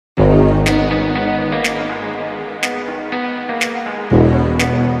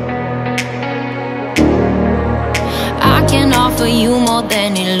more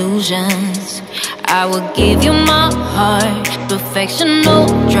than illusions. I will give you my heart, perfection, no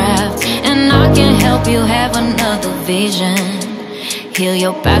draft, and I can help you have another vision. Heal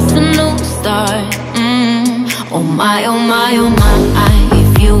your past, a new start. Oh my, oh my, oh my.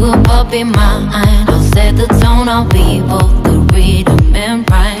 If you will up in mine, I'll set the tone, I'll be both the rhythm and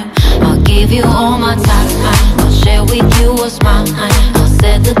rhyme. I'll give you all my time, I'll share with you what's mine. I'll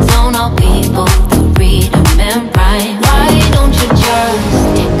set the tone, I'll be both the rhythm and rhyme. Why don't you just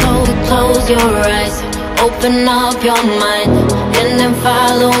close your eyes, open up your mind, and then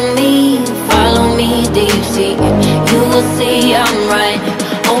follow me deep sea. You will see I'm right.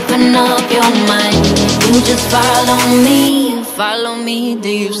 Open up your mind, you just follow me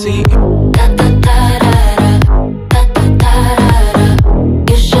deep sea. Da da da da da, da da da da da.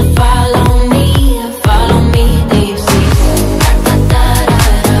 You should follow me deep sea. Da da da da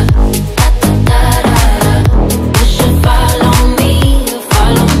da, da da da da. You should follow me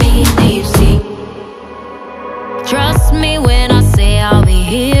deep sea. Trust me when I say I'll be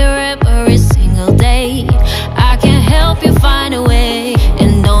here every single day. I can help you find a way,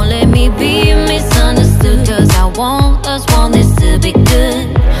 and don't let me be misunderstood, 'cause I want us, want this to be good.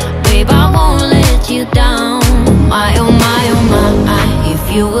 Babe, I won't let you down. My, oh my, oh my. If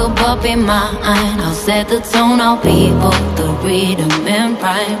you will up in mine, I'll set the tone, I'll be both the rhythm and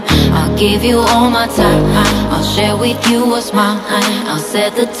rhyme. I'll give you all my time, I'll share with you what's mine. I'll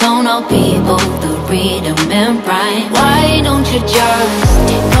set the tone, I'll be both the rhythm and rhyme. Why don't you just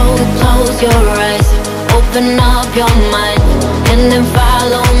close your eyes, open up your mind, and then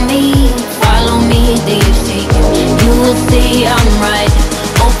follow me deep sea. You will see I'm right.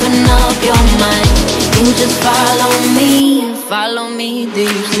 Open up your mind, you just follow me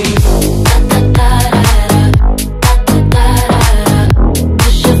deep sea. Da, da, da.